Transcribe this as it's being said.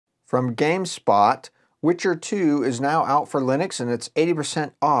From GameSpot, Witcher 2 is now out for Linux and it's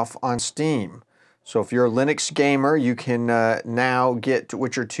 80% off on Steam. So if you're a Linux gamer, you can now get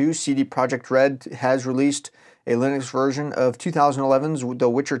Witcher 2. CD Projekt Red has released a Linux version of 2011's The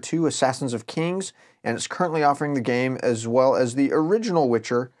Witcher 2 Assassins of Kings, and it's currently offering the game as well as the original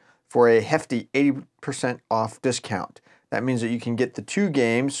Witcher for a hefty 80% off discount. That means that you can get the two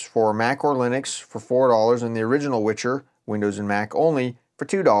games for Mac or Linux for $4 and the original Witcher, Windows and Mac only, for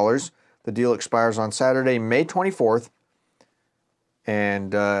 $2. The deal expires on Saturday, May 24th,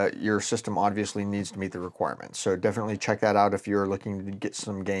 and your system obviously needs to meet the requirements. So definitely check that out if you're looking to get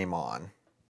some game on.